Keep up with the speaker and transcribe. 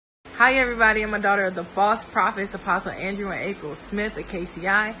Hi everybody, I'm a daughter of the false prophets, Apostle Andrew and April Smith at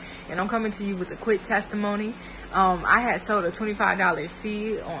KCI, and I'm coming to you with a quick testimony. I had sold a $25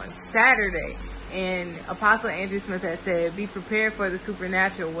 seed on Saturday, and Apostle Andrew Smith had said, be prepared for the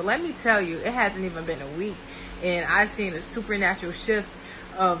supernatural. Well, let me tell you, it hasn't even been a week, and I've seen a supernatural shift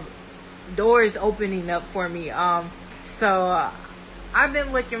of doors opening up for me. So I've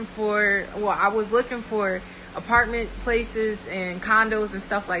been looking for, I was looking for apartment places and condos and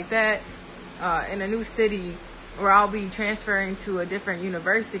stuff like that in a new city where I'll be transferring to a different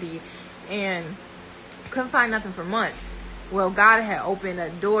university, and couldn't find nothing for months. Well, God had opened a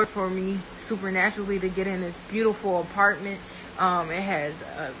door for me supernaturally to get in this beautiful apartment. It has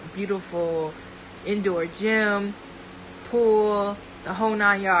a beautiful indoor gym, pool, the whole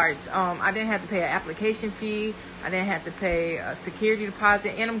 9 yards. I didn't have to pay an application fee. I didn't have to pay a security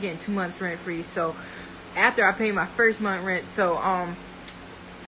deposit, and I'm getting 2 months rent free. So after I paid my first month rent, so